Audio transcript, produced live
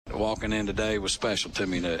walking in today was special to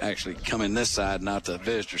me to actually come in this side, not the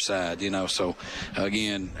visitor side, So,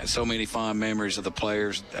 again, so many fond memories of the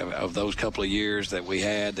players of those couple of years that we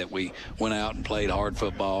had, that we went out and played hard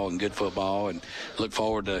football and good football, and look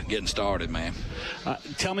forward to getting started, man.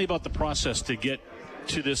 Tell me about the process to get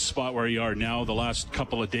to this spot where you are now, the last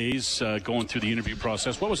couple of days going through the interview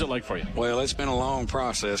process. What was it like for you? Well, it's been a long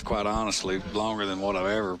process, quite honestly, longer than what I've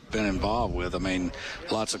ever been involved with. I mean,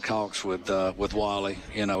 lots of talks with Wally,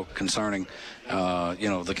 concerning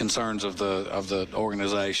the concerns of the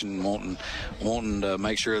organization, wanting to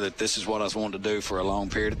make sure that this is what I was wanting to do for a long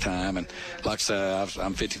period of time. And like I said,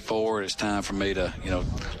 I'm 54. It's time for me to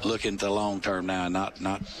look into the long term now,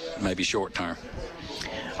 not maybe short term.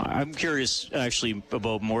 I'm curious, actually,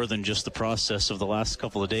 about more than just the process of the last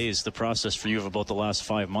couple of days, the process for you of about the last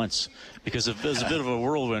 5 months, because it was a bit of a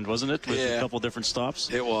whirlwind, wasn't it, with a couple of different stops?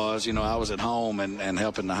 It was. I was at home and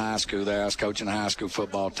helping the high school there. I was coaching the high school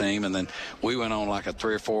football team, and then we went on like a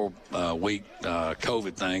 3 or 4 week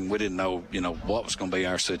COVID thing. We didn't know, what was going to be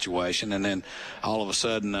our situation, and then all of a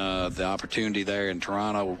sudden the opportunity there in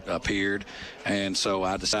Toronto appeared, and so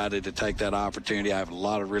I decided to take that opportunity. I have a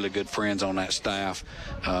lot of really good friends on that staff.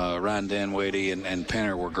 Ryan Dinwiddie and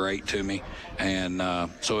Penner were great to me, and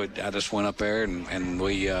so I just went up there and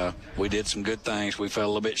we did some good things. We fell a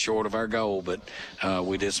little bit short of our goal, but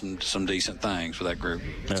we did some decent things with that group.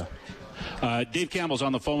 Yeah. Dave Campbell's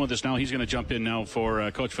on the phone with us now. He's going to jump in now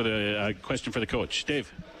for question for the coach.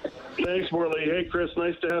 Dave. Thanks, Morley. Hey, Chris,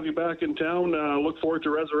 nice to have you back in town. Look forward to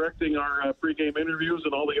resurrecting our pregame interviews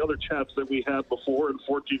and all the other chats that we had before in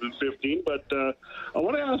 14 and 15. But I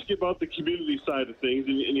want to ask you about the community side of things,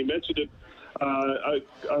 and you mentioned it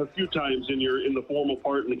a few times in the formal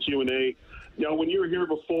part in the Q&A. When you were here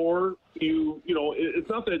before, it's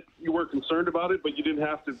not that you weren't concerned about it, but you didn't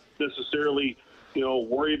have to necessarily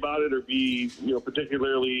worry about it or be,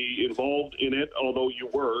 particularly involved in it, although you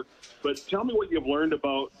were. But tell me what you've learned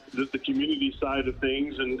about the community side of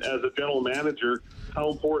things, and as a general manager, how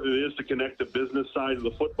important it is to connect the business side to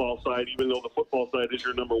the football side, even though the football side is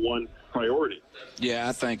your number one priority. Yeah,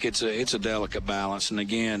 I think it's a delicate balance. And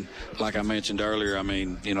again, like I mentioned earlier, I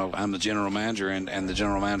mean, I'm the general manager, and the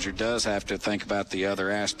general manager does have to think about the other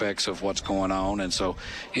aspects of what's going on. And so,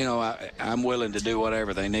 I'm willing to do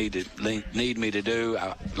whatever they need me to do.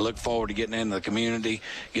 I look forward to getting into the community,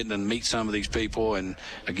 getting to meet some of these people. And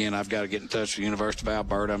again, I've got to get in touch with the University of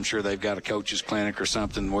Alberta. I'm sure they've got a coaches clinic or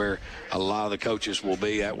something where a lot of the coaches will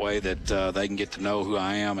be that way, that they can get to know who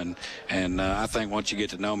I am. And I think once you get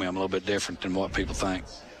to know me, I'm a little bit different than what people think.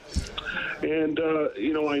 And,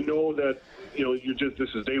 I know that, this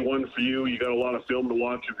is day one for you. You got a lot of film to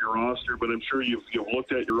watch of your roster, but I'm sure you've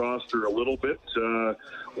looked at your roster a little bit.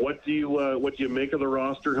 What do you make of the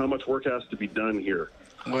roster? How much work has to be done here?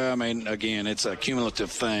 Well, I mean, again, it's a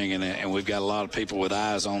cumulative thing, and we've got a lot of people with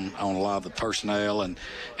eyes on a lot of the personnel,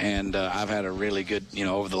 and I've had a really good,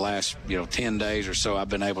 over the last 10 days or so, I've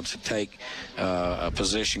been able to take a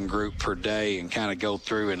position group per day and kind of go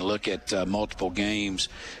through and look at multiple games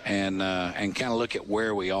and kind of look at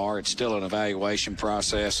where we are. It's still an evaluation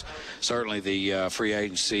process. Certainly, the free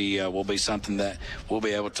agency will be something that we'll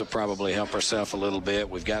be able to probably help ourselves a little bit.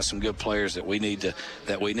 We've got some good players that we need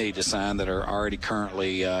to sign that are already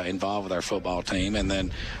currently involved with our football team, and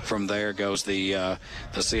then from there goes the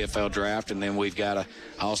CFL draft, and then we've got to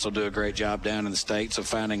also do a great job down in the States of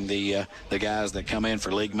finding the guys that come in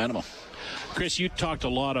for league minimum. Chris, you talked a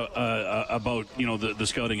lot about the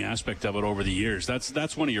scouting aspect of it over the years.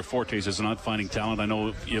 That's one of your fortes, is not finding talent. I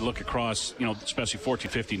know you look across, especially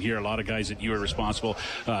 14, 15 here, a lot of guys that you are responsible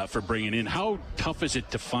for bringing in. How tough is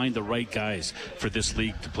it to find the right guys for this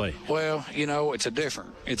league to play? Well, it's a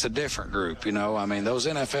different group. I mean, those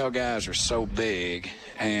NFL guys are so big,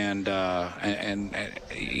 and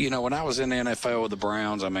when I was in the NFL with the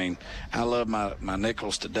Browns, I mean, I love my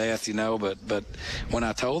nickels to death, but when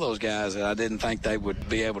I told those guys that I didn't think they would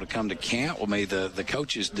be able to come to camp with me, the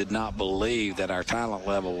coaches did not believe that our talent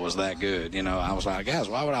level was that good. I was like, guys,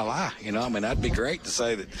 why would I lie? I mean, that'd be great to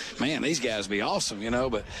say that, man, these guys would be awesome,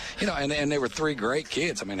 but, and they were 3 great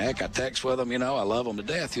kids. I mean, heck, I text with them, I love them to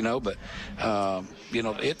death, but,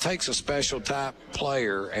 it takes a special type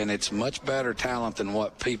player, and it's much better talent than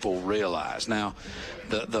what people realize. Now,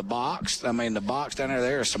 the box down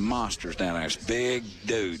there are some monsters down there. It's big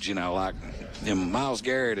dudes, like Myles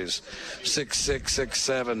Garrett is 6'6",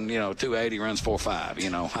 6'7", 280, runs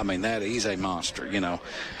 4.5. I mean, he's a monster,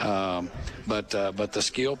 But the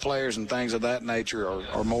skill players and things of that nature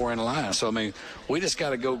are more in line. So I mean, we just got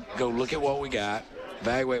to go look at what we got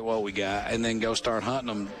evaluate what we got, and then go start hunting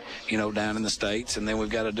them, you know, down in the States. And then we've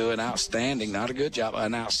got to do an outstanding, not a good job,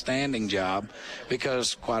 an outstanding job,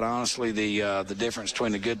 because quite honestly, the difference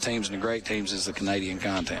between the good teams and the great teams is the Canadian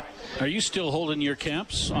content. Are you still holding your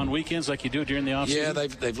camps on weekends like you do during the offseason? Yeah,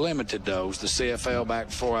 they've limited those. The CFL, back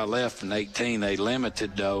before I left in 18, they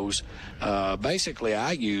limited those. Basically,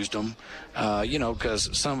 I used them, you know,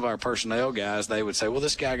 because some of our personnel guys, they would say, well,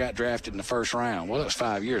 this guy got drafted in the first round. Well, it was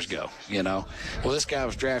 5 years ago, you know. Well, this guy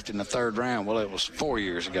was drafted in the third round. Well, it was 4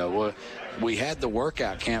 years ago. Well, we had the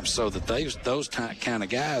workout camps so that those kind of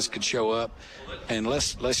guys could show up and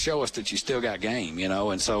let's show us that you still got game, you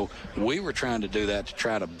know. And so we were trying to do that to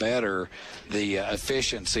try to better the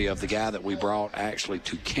efficiency of the guy that we brought actually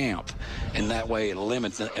to camp, and that way it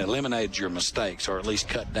eliminated your mistakes, or at least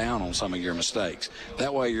cut down on some of your mistakes.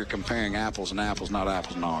 That way you're comparing apples and apples, not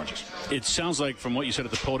apples and oranges. It sounds like from what you said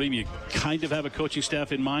at the podium, you kind of have a coaching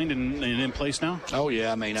staff in mind and in place now? Oh,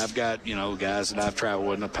 yeah. I mean, I've got, you know, guys that I've traveled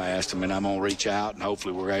with in the past. I mean, I'm going to reach out, and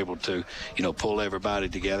hopefully we're able to, you know, pull everybody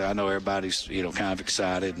together. I know everybody's, you know, kind of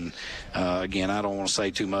excited. And, again, I don't want to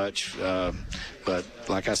say too much, but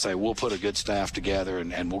like I say, we'll put a good staff together,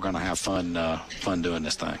 and we're going to have fun doing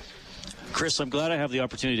this thing. Chris, I'm glad I have the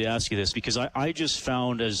opportunity to ask you this, because I just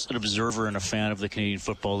found, as an observer and a fan of the Canadian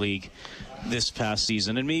Football League this past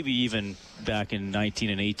season, and maybe even back in 19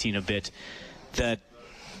 and 18 a bit, that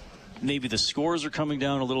maybe the scores are coming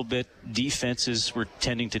down a little bit. Defenses were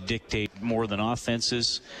tending to dictate more than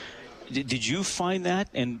offenses. Did you find that?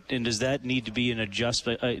 And does that need to be an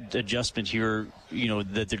adjustment here, you know,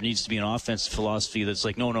 that there needs to be an offensive philosophy that's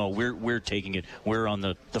like, no, we're taking it. We're on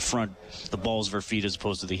the front, the balls of our feet as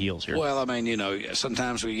opposed to the heels here. Well, I mean, you know,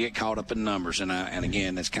 sometimes we get caught up in numbers, and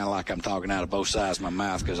again, it's kind of like I'm talking out of both sides of my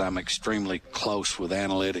mouth because I'm extremely close with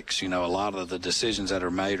analytics. You know, a lot of the decisions that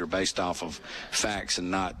are made are based off of facts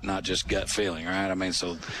and not just gut feeling, right? I mean,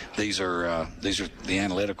 so these are the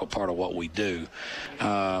analytical part of what we do.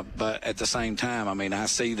 But at the same time, I mean, I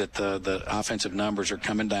see that the offensive numbers are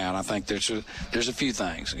coming down. I think there's a few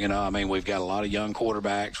things. You know, I mean, we've got a lot of young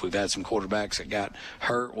quarterbacks. We've had some quarterbacks that got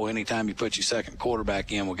hurt. Well, anytime you put your second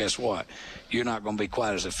quarterback in, well, guess what? You're not going to be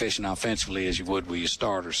quite as efficient offensively as you would with your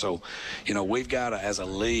starter. So, you know, we've got to, as a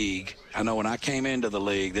league, I know when I came into the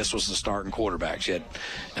league, this was the starting quarterbacks.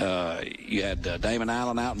 You had Damon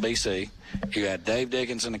Allen out in BC. You had Dave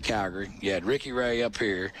Dickinson in Calgary. You had Ricky Ray up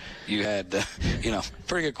here. You had, you know,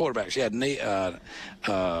 pretty good quarterbacks. You had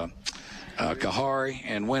Kahari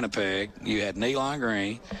in Winnipeg. You had Nealon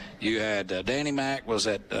Green. You had Danny Mack was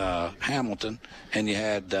at Hamilton. And you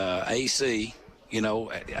had AC. You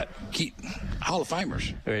know, Hall of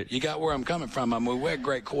Famers. Right. You got where I'm coming from. I mean, we had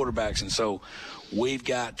great quarterbacks, and so we've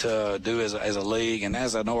got to do as a league and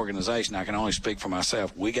as an organization. I can only speak for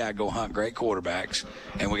myself. We got to go hunt great quarterbacks,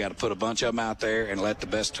 and we got to put a bunch of them out there and let the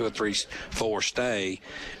best 2 or 3, 4 stay,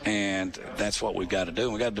 and that's what we've got to do.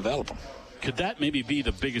 And we got to develop them. Could that maybe be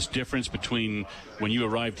the biggest difference between when you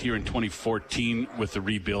arrived here in 2014 with the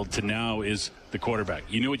rebuild to now is the quarterback?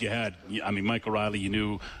 You knew what you had. I mean, Michael Riley, you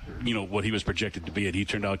knew what he was projected to be, and he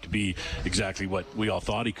turned out to be exactly what we all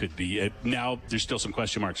thought he could be. Now there's still some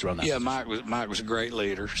question marks around that. Yeah, Mike was a great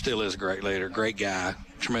leader, still is a great leader, great guy,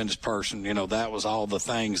 tremendous person. You know, that was all the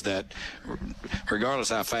things that, regardless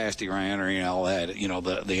how fast he ran or all that, you know,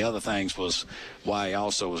 the other things was why he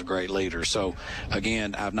also was a great leader. So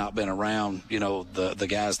again, I've not been around, you know, the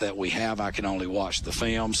guys that we have. I can only watch the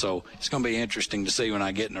film, so it's going to be interesting to see when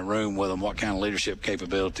I get in a room with them what kind of leadership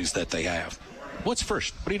capabilities that they have. What's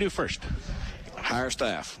first? What do you do first? Hire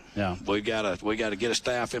staff. Yeah, we got to get a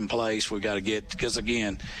staff in place. We got to get, because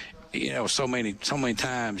again, you know, so many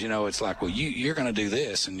times, you know, it's like, well, you're going to do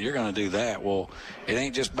this and you're going to do that. Well, it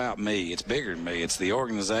ain't just about me. It's bigger than me. It's the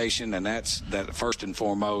organization, and that first and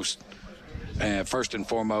foremost. First and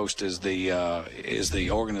foremost is the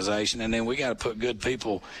organization, and then we got to put good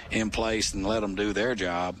people in place and let them do their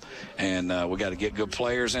job, and we got to get good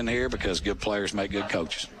players in here because good players make good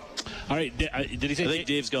coaches. All right, did he say? I think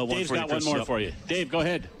Dave's got one. Dave's for got you, one more for you. Dave, go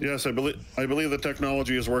ahead. Yes, I believe the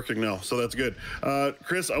technology is working now, so that's good.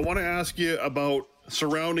 Chris, I want to ask you about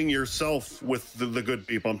surrounding yourself with the good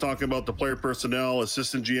people. I'm talking about the player personnel,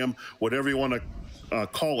 assistant GM, whatever you want to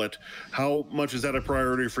call it. How much is that a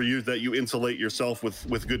priority for you, that you insulate yourself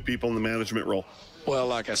with good people in the management role? Well,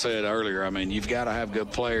 like I said earlier, I mean, you've got to have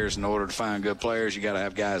good players. In order to find good players, you got to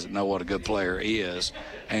have guys that know what a good player is.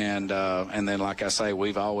 And then, like I say,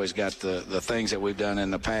 we've always got the things that we've done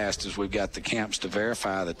in the past is we've got the camps to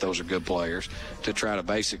verify that those are good players, to try to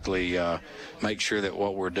basically make sure that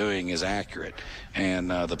what we're doing is accurate.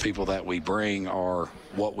 And the people that we bring are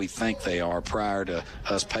what we think they are prior to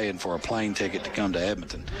us paying for a plane ticket to come to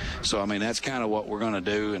Edmonton. So, I mean, that's kind of what we're going to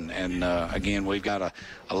do. And again, we've got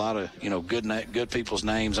a lot of, good people's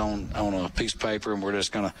names on a piece of paper, and we're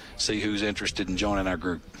just going to see who's interested in joining our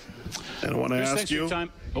group. And I want to ask you.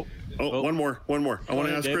 One more. I want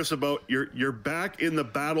to ask Chris about you're back in the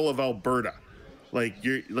Battle of Alberta.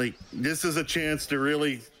 This is a chance to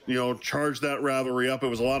really, charge that rivalry up. It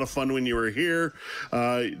was a lot of fun when you were here.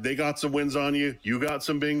 They got some wins on you. You got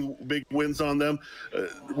some big wins on them.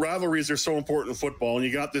 Rivalries are so important in football, and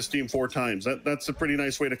you got this team 4 times. That's a pretty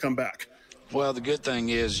nice way to come back. Well, the good thing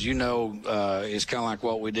is, it's kind of like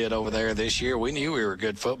what we did over there this year. We knew we were a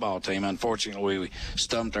good football team. Unfortunately, we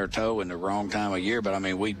stumped our toe in the wrong time of year. But, I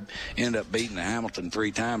mean, we ended up beating Hamilton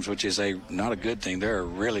 3 times, which is not a good team. They're a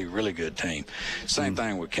really, really good team. Same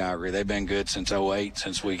thing with Calgary. They've been good since 2008,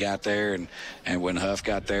 since we got there, and when Huff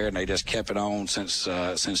got there, and they just kept it on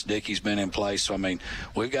since Dickey's been in place. So, I mean,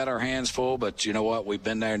 we've got our hands full, but you know what? We've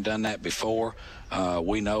been there and done that before.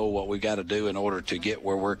 We know what we got to do in order to get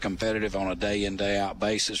where we're competitive on a day-in, day-out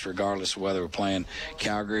basis, regardless of whether we're playing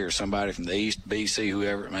Calgary or somebody from the East, BC,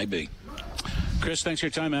 whoever it may be. Chris, thanks for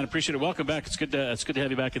your time, man. Appreciate it. Welcome back. It's good to have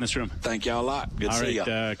you back in this room. Thank y'all a lot. Good to see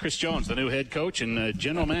you. Chris Jones, the new head coach and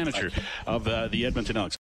general manager of the Edmonton Elks.